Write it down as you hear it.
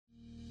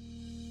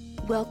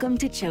Welcome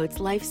to Choate's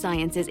Life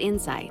Sciences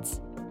Insights,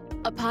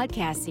 a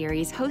podcast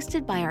series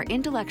hosted by our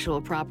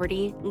intellectual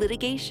property,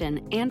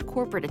 litigation, and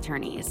corporate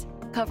attorneys,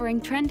 covering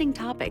trending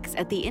topics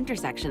at the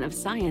intersection of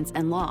science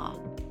and law.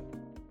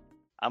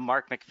 I'm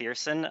Mark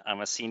McPherson. I'm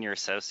a senior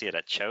associate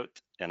at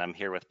Choate, and I'm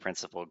here with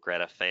Principal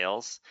Greta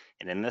Fails.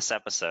 And in this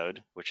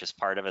episode, which is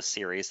part of a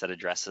series that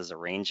addresses a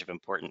range of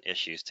important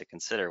issues to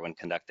consider when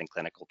conducting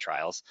clinical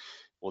trials,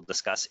 we'll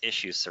discuss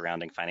issues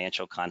surrounding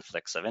financial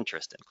conflicts of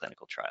interest in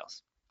clinical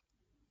trials.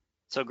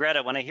 So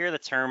Greta, when I hear the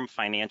term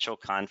financial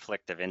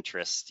conflict of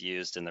interest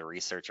used in the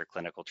research or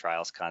clinical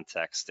trials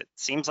context, it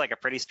seems like a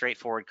pretty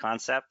straightforward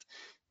concept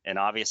and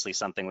obviously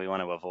something we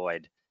want to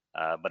avoid,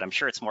 but I'm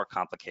sure it's more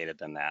complicated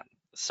than that.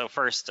 So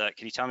first,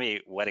 can you tell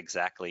me what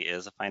exactly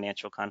is a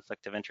financial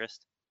conflict of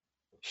interest?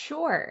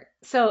 Sure.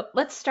 So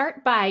let's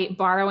start by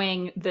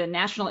borrowing the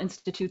National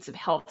Institutes of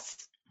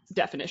Health's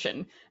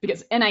definition,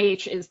 because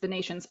NIH is the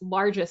nation's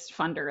largest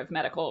funder of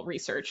medical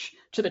research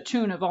to the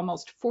tune of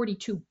almost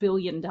 $42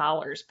 billion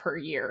per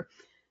year.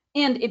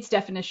 And its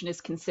definition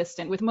is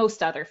consistent with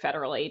most other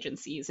federal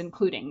agencies,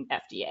 including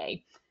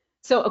FDA.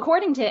 So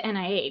according to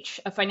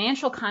NIH, a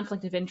financial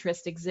conflict of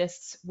interest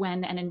exists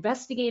when an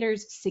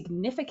investigator's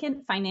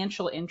significant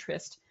financial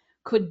interest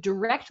could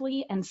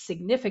directly and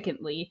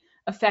significantly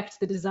affect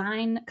the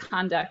design,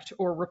 conduct,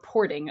 or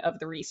reporting of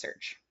the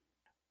research.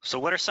 So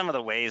what are some of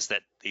the ways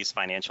that these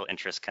financial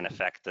interests can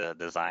affect the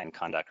design,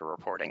 conduct, or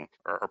reporting?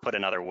 Or put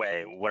another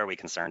way, what are we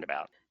concerned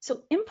about?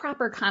 So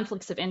improper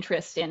conflicts of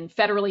interest in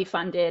federally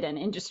funded and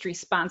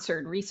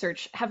industry-sponsored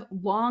research have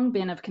long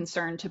been of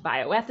concern to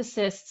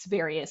bioethicists,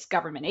 various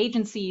government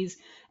agencies,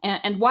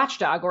 and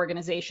watchdog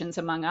organizations,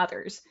 among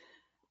others.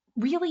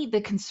 Really,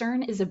 the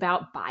concern is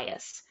about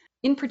bias.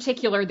 In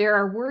particular, there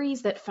are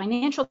worries that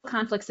financial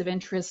conflicts of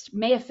interest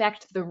may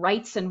affect the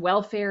rights and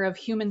welfare of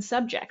human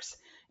subjects,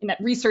 and that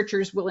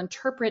researchers will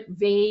interpret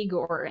vague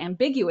or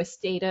ambiguous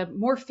data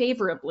more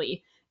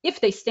favorably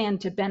if they stand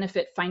to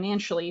benefit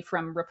financially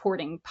from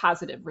reporting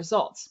positive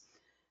results.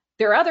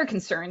 There are other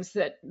concerns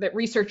that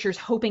researchers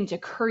hoping to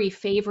curry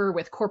favor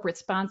with corporate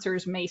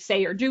sponsors may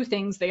say or do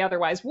things they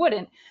otherwise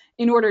wouldn't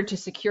in order to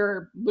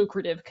secure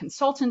lucrative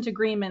consultant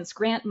agreements,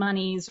 grant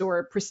monies,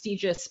 or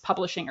prestigious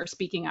publishing or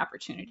speaking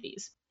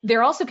opportunities.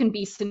 There also can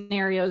be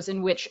scenarios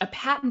in which a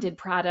patented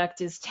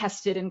product is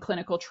tested in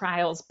clinical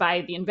trials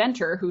by the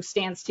inventor who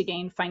stands to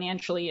gain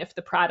financially if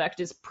the product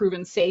is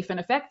proven safe and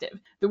effective.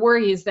 The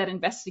worry is that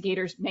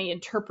investigators may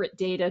interpret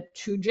data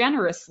too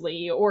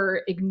generously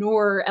or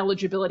ignore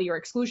eligibility or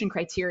exclusion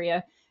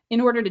criteria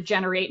in order to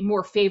generate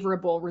more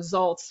favorable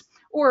results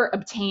or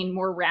obtain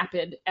more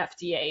rapid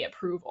FDA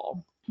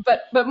approval.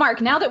 But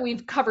Mark, now that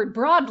we've covered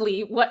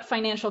broadly what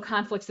financial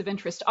conflicts of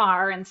interest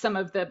are and some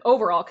of the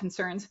overall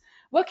concerns,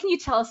 what can you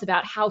tell us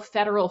about how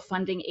federal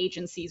funding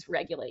agencies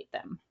regulate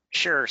them?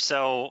 Sure.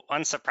 So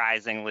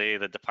unsurprisingly,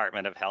 the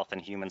Department of Health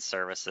and Human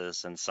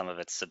Services and some of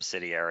its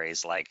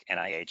subsidiaries like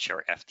NIH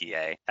or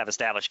FDA have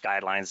established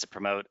guidelines to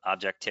promote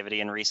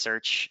objectivity in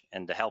research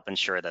and to help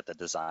ensure that the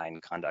design,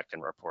 conduct,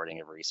 and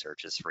reporting of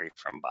research is free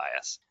from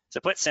bias.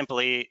 To put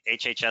simply,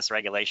 HHS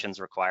regulations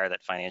require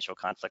that financial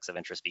conflicts of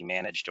interest be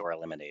managed or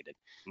eliminated.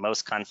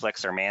 Most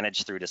conflicts are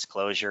managed through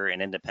disclosure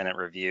and independent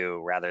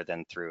review rather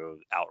than through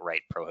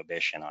outright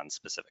prohibition on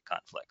specific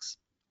conflicts.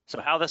 So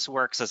how this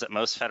works is that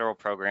most federal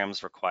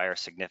programs require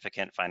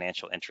significant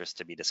financial interest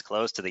to be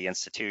disclosed to the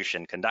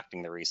institution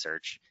conducting the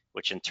research,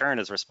 which in turn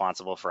is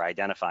responsible for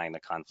identifying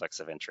the conflicts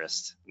of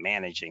interest,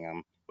 managing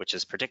them, which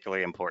is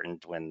particularly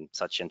important when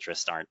such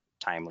interests aren't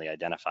timely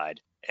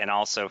identified, and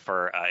also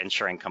for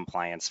ensuring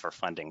compliance for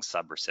funding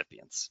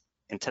subrecipients.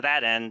 And to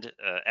that end,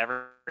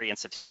 every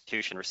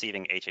institution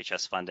receiving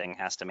HHS funding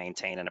has to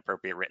maintain an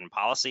appropriate written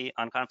policy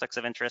on conflicts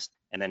of interest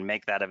and then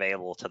make that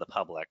available to the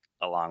public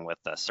along with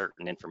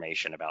certain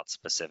information about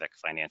specific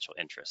financial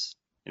interests.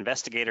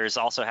 Investigators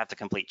also have to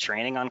complete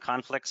training on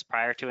conflicts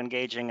prior to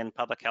engaging in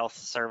public health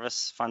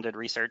service funded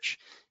research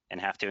and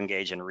have to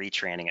engage in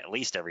retraining at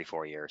least every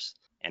 4 years.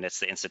 And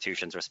it's the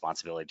institution's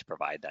responsibility to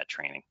provide that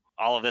training.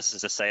 All of this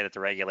is to say that the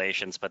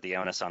regulations put the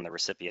onus on the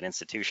recipient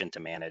institution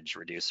to manage,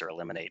 reduce, or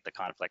eliminate the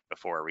conflict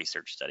before a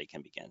research study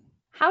can begin.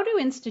 How do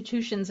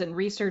institutions and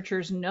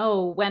researchers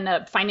know when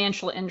a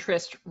financial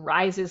interest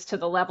rises to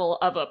the level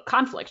of a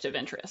conflict of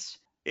interest?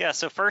 Yeah,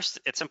 so first,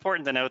 it's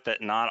important to note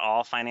that not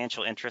all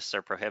financial interests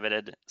are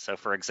prohibited. So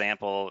for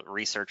example,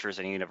 researchers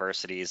and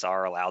universities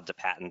are allowed to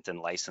patent and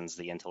license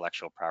the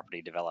intellectual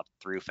property developed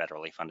through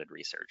federally funded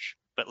research.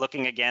 But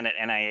looking again at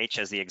NIH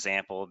as the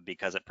example,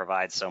 because it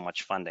provides so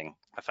much funding,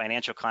 a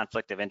financial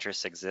conflict of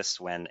interest exists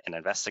when an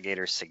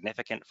investigator's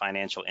significant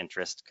financial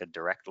interest could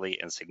directly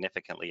and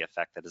significantly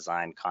affect the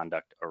design,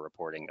 conduct, or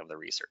reporting of the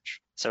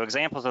research. So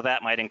examples of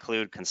that might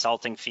include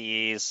consulting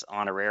fees,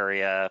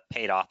 honoraria,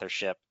 paid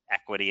authorship,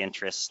 equity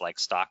interests like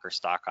stock or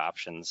stock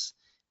options,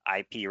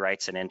 IP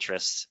rights and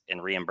interests,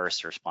 and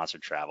reimbursed or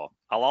sponsored travel.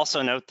 I'll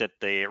also note that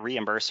the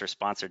reimbursed or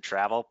sponsored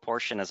travel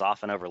portion is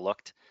often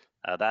overlooked.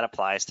 That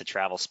applies to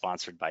travel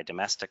sponsored by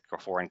domestic or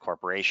foreign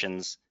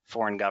corporations,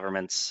 foreign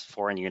governments,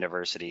 foreign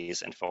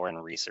universities, and foreign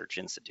research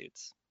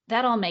institutes.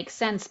 That all makes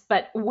sense,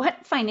 but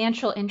what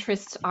financial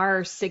interests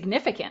are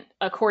significant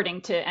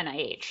according to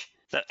NIH?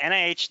 So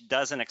NIH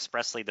doesn't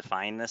expressly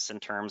define this in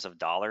terms of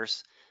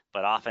dollars,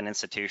 but often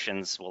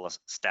institutions will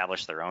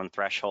establish their own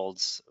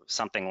thresholds,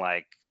 something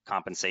like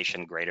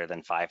compensation greater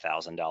than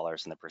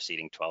 $5,000 in the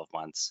preceding 12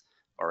 months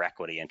or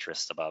equity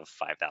interest above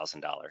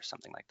 $5,000,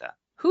 something like that.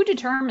 Who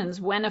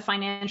determines when a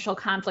financial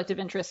conflict of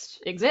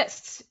interest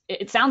exists?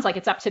 It sounds like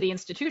it's up to the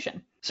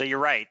institution. So you're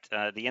right.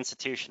 The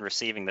institution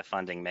receiving the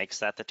funding makes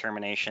that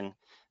determination.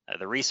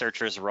 The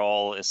researcher's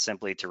role is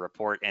simply to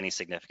report any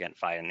significant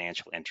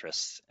financial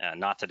interests,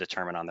 not to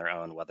determine on their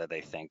own whether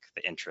they think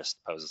the interest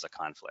poses a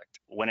conflict.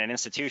 When an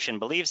institution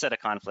believes that a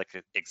conflict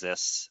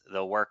exists,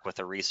 they'll work with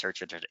a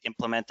researcher to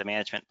implement the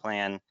management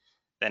plan,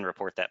 then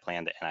report that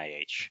plan to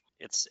NIH.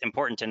 It's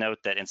important to note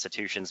that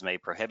institutions may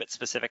prohibit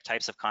specific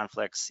types of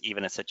conflicts,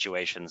 even in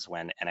situations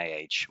when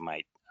NIH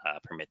might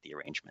permit the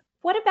arrangement.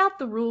 What about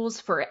the rules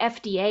for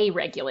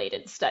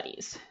FDA-regulated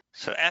studies?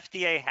 So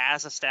FDA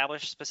has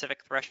established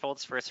specific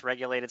thresholds for its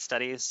regulated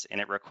studies, and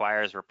it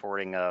requires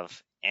reporting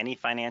of any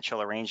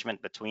financial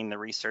arrangement between the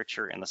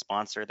researcher and the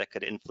sponsor that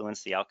could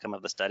influence the outcome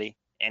of the study,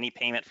 any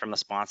payment from the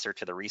sponsor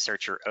to the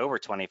researcher over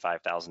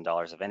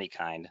 $25,000 of any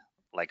kind,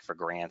 like for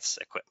grants,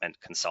 equipment,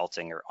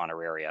 consulting, or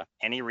honoraria,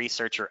 any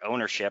researcher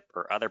ownership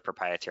or other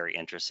proprietary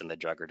interest in the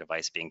drug or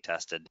device being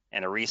tested,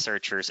 and a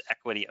researcher's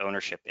equity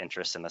ownership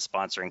interest in the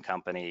sponsoring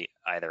company,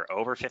 either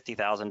over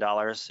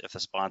 $50,000 if the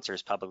sponsor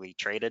is publicly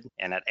traded,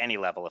 and at any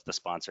level if the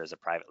sponsor is a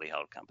privately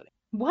held company.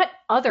 What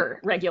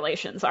other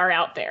regulations are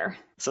out there?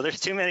 So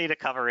there's too many to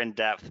cover in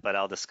depth, but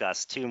I'll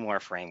discuss two more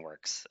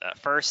frameworks.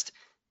 First,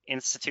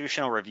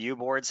 institutional review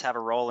boards have a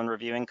role in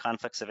reviewing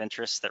conflicts of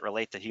interest that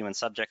relate to human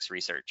subjects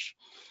research.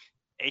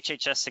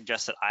 HHS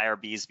suggests that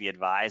IRBs be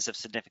advised of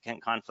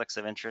significant conflicts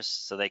of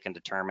interest so they can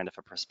determine if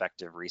a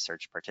prospective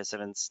research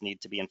participants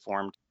need to be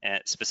informed. And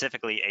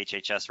specifically,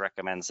 HHS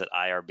recommends that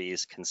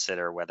IRBs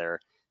consider whether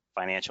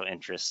financial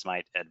interests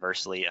might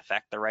adversely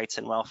affect the rights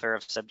and welfare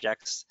of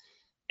subjects,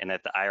 and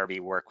that the IRB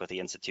work with the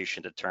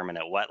institution to determine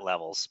at what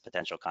levels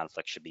potential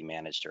conflicts should be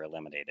managed or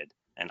eliminated,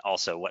 and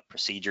also what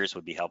procedures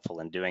would be helpful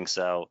in doing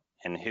so,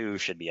 and who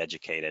should be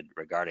educated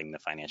regarding the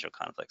financial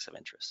conflicts of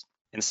interest.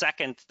 And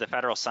second, the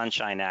Federal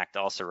Sunshine Act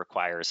also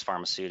requires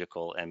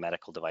pharmaceutical and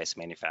medical device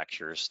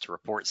manufacturers to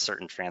report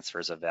certain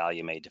transfers of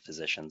value made to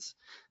physicians,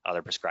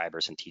 other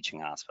prescribers, and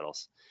teaching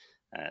hospitals.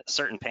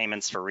 Certain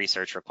payments for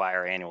research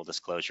require annual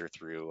disclosure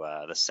through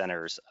the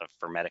Centers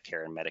for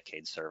Medicare and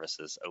Medicaid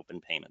Services open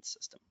payment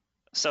system.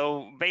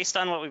 So based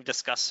on what we've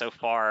discussed so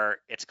far,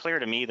 it's clear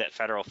to me that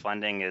federal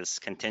funding is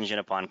contingent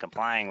upon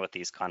complying with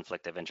these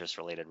conflict of interest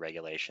related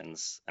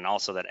regulations, and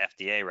also that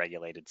FDA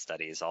regulated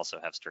studies also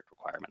have strict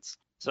requirements.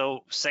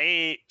 So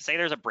say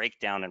there's a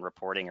breakdown in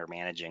reporting or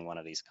managing one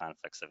of these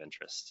conflicts of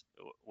interest.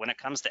 When it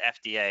comes to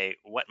FDA,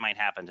 what might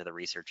happen to the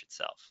research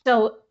itself?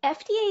 So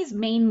FDA's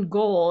main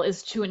goal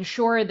is to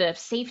ensure the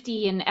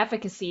safety and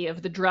efficacy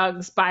of the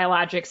drugs,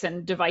 biologics,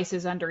 and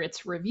devices under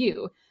its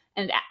review.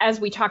 And as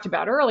we talked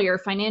about earlier,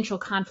 financial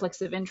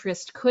conflicts of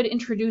interest could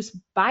introduce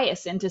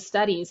bias into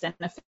studies and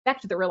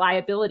affect the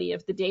reliability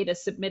of the data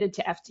submitted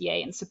to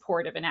FDA in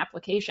support of an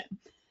application.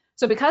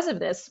 So because of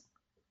this,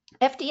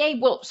 FDA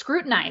will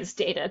scrutinize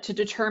data to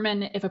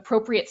determine if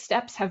appropriate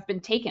steps have been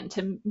taken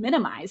to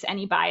minimize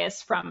any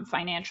bias from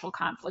financial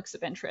conflicts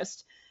of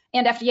interest.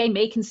 And FDA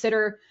may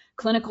consider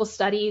clinical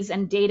studies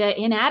and data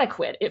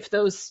inadequate if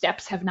those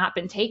steps have not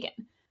been taken.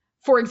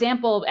 For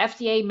example,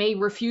 FDA may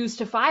refuse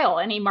to file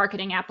any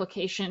marketing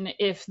application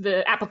if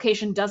the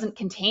application doesn't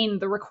contain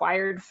the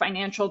required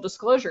financial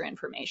disclosure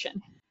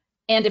information.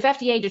 And if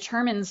FDA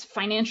determines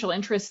financial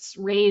interests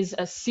raise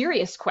a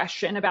serious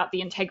question about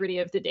the integrity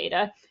of the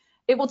data,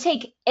 it will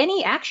take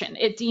any action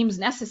it deems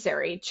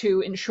necessary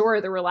to ensure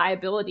the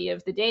reliability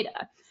of the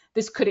data.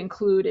 This could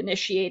include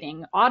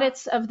initiating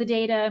audits of the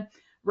data,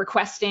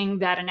 requesting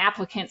that an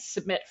applicant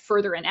submit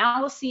further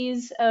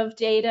analyses of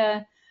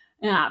data,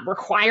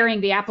 requiring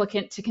the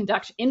applicant to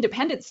conduct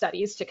independent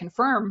studies to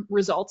confirm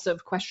results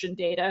of questioned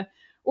data,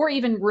 or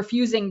even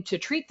refusing to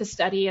treat the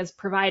study as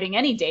providing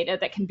any data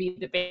that can be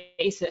the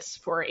basis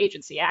for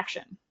agency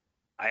action.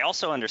 I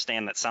also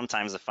understand that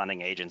sometimes the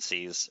funding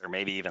agencies or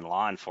maybe even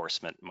law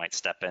enforcement might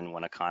step in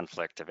when a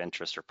conflict of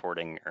interest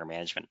reporting or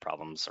management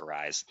problems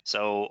arise.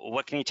 So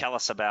what can you tell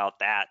us about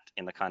that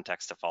in the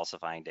context of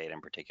falsifying data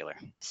in particular?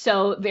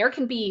 So there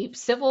can be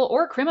civil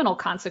or criminal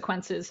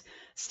consequences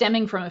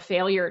stemming from a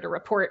failure to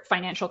report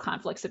financial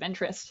conflicts of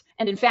interest.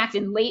 And in fact,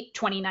 in late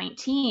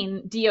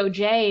 2019,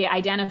 DOJ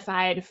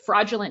identified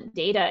fraudulent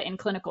data in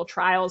clinical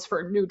trials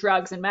for new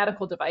drugs and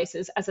medical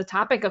devices as a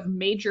topic of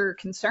major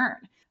concern.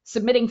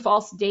 Submitting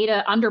false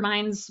data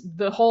undermines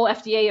the whole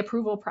FDA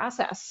approval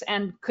process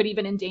and could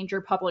even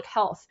endanger public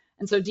health.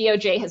 And so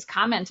DOJ has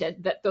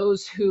commented that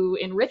those who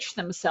enrich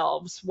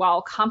themselves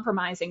while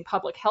compromising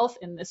public health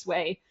in this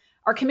way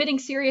are committing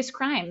serious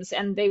crimes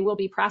and they will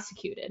be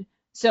prosecuted.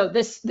 So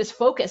this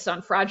focus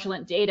on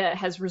fraudulent data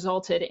has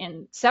resulted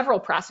in several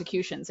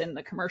prosecutions in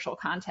the commercial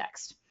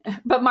context.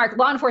 But Mark,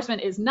 law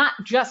enforcement is not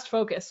just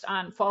focused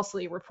on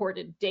falsely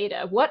reported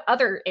data. What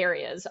other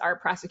areas are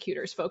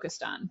prosecutors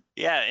focused on?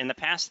 Yeah, in the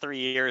past 3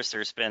 years,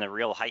 there's been a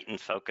real heightened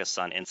focus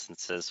on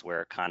instances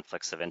where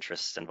conflicts of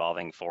interest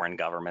involving foreign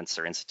governments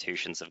or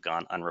institutions have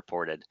gone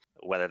unreported,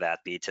 whether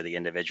that be to the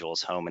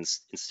individual's home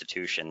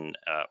institution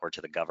or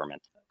to the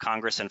government.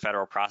 Congress and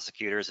federal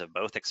prosecutors have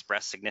both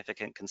expressed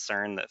significant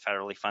concern that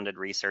federally funded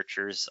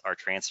researchers are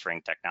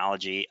transferring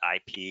technology,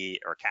 IP,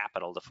 or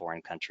capital to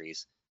foreign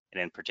countries,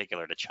 and in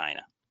particular to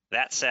China.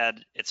 That said,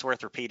 it's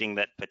worth repeating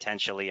that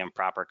potentially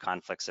improper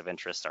conflicts of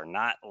interest are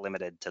not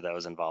limited to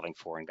those involving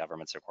foreign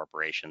governments or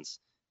corporations.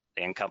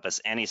 They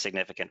encompass any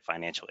significant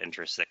financial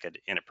interest that could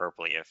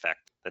inappropriately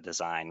affect the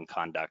design,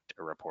 conduct,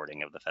 or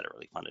reporting of the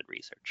federally funded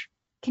research.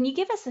 Can you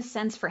give us a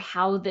sense for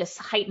how this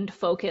heightened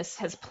focus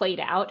has played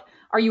out?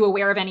 Are you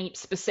aware of any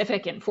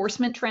specific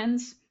enforcement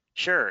trends?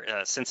 Sure.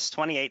 Since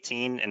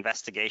 2018,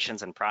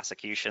 investigations and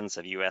prosecutions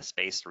of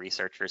U.S.-based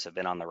researchers have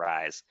been on the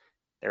rise.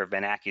 There have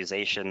been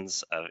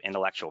accusations of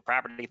intellectual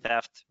property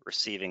theft,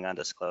 receiving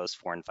undisclosed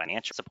foreign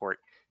financial support,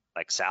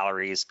 like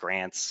salaries,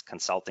 grants,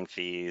 consulting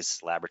fees,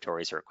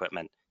 laboratories or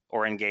equipment,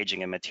 or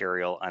engaging in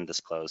material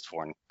undisclosed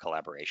foreign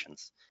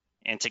collaborations.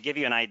 And to give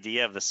you an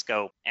idea of the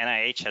scope,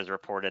 NIH has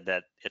reported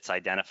that it's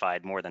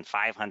identified more than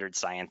 500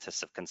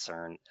 scientists of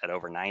concern at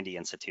over 90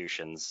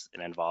 institutions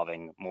and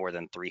involving more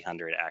than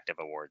 300 active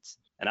awards.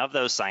 And of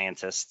those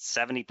scientists,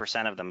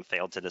 70% of them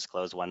failed to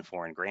disclose one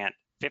foreign grant,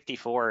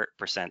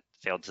 54%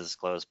 failed to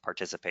disclose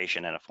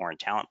participation in a foreign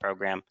talent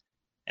program,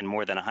 and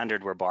more than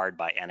 100 were barred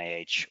by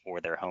NIH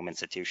or their home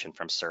institution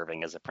from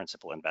serving as a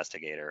principal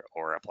investigator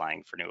or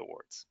applying for new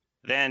awards.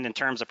 Then, in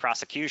terms of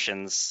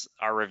prosecutions,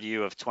 our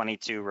review of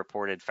 22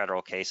 reported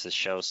federal cases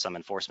shows some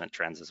enforcement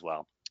trends as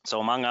well. So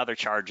among other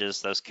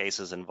charges, those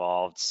cases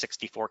involved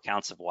 64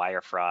 counts of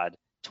wire fraud,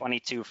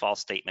 22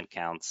 false statement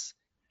counts,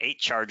 8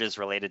 charges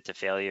related to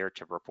failure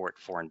to report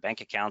foreign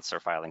bank accounts or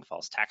filing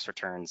false tax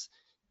returns,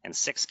 and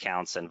 6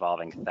 counts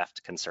involving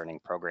theft concerning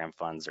program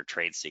funds or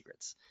trade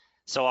secrets.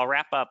 So I'll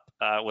wrap up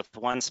with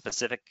one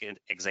specific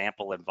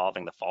example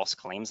involving the False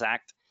Claims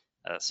Act.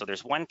 So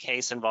there's one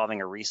case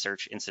involving a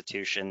research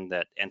institution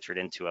that entered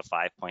into a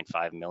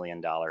 $5.5 million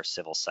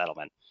civil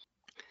settlement.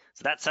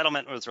 So that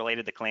settlement was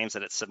related to claims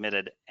that it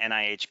submitted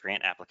NIH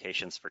grant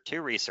applications for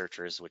 2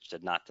 researchers which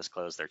did not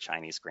disclose their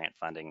Chinese grant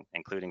funding,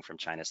 including from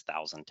China's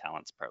Thousand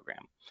Talents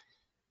program.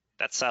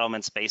 That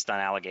settlement's based on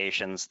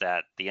allegations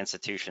that the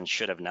institution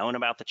should have known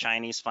about the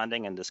Chinese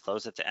funding and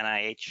disclosed it to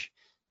NIH,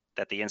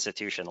 that the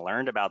institution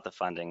learned about the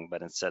funding,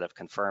 but instead of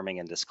confirming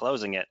and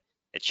disclosing it,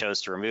 it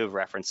chose to remove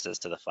references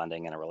to the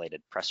funding in a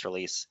related press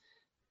release,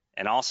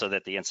 and also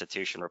that the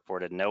institution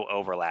reported no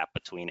overlap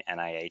between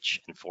NIH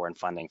and foreign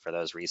funding for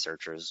those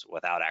researchers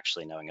without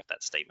actually knowing if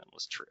that statement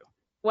was true.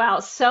 Wow,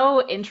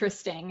 so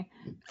interesting.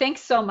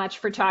 Thanks so much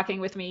for talking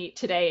with me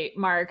today,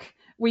 Mark.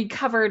 We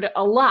covered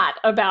a lot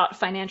about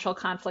financial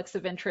conflicts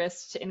of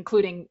interest,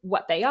 including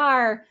what they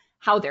are,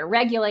 how they're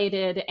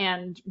regulated,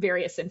 and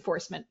various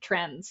enforcement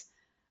trends.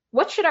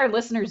 What should our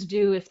listeners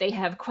do if they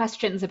have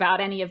questions about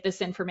any of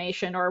this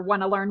information or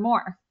want to learn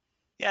more?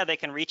 Yeah, they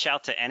can reach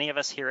out to any of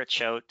us here at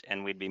Choate,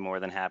 and we'd be more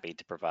than happy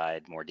to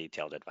provide more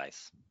detailed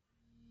advice.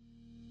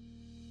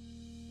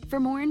 For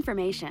more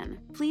information,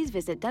 please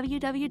visit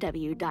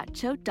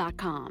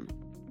www.choate.com.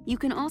 You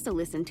can also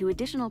listen to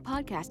additional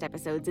podcast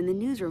episodes in the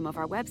newsroom of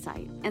our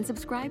website and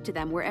subscribe to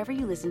them wherever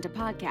you listen to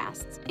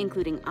podcasts,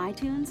 including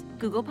iTunes,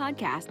 Google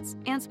Podcasts,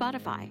 and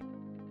Spotify.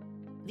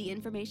 The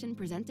information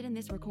presented in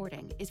this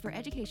recording is for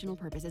educational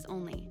purposes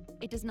only.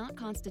 It does not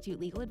constitute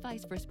legal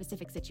advice for a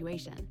specific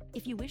situation.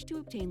 If you wish to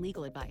obtain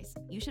legal advice,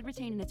 you should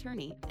retain an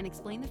attorney and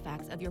explain the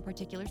facts of your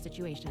particular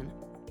situation.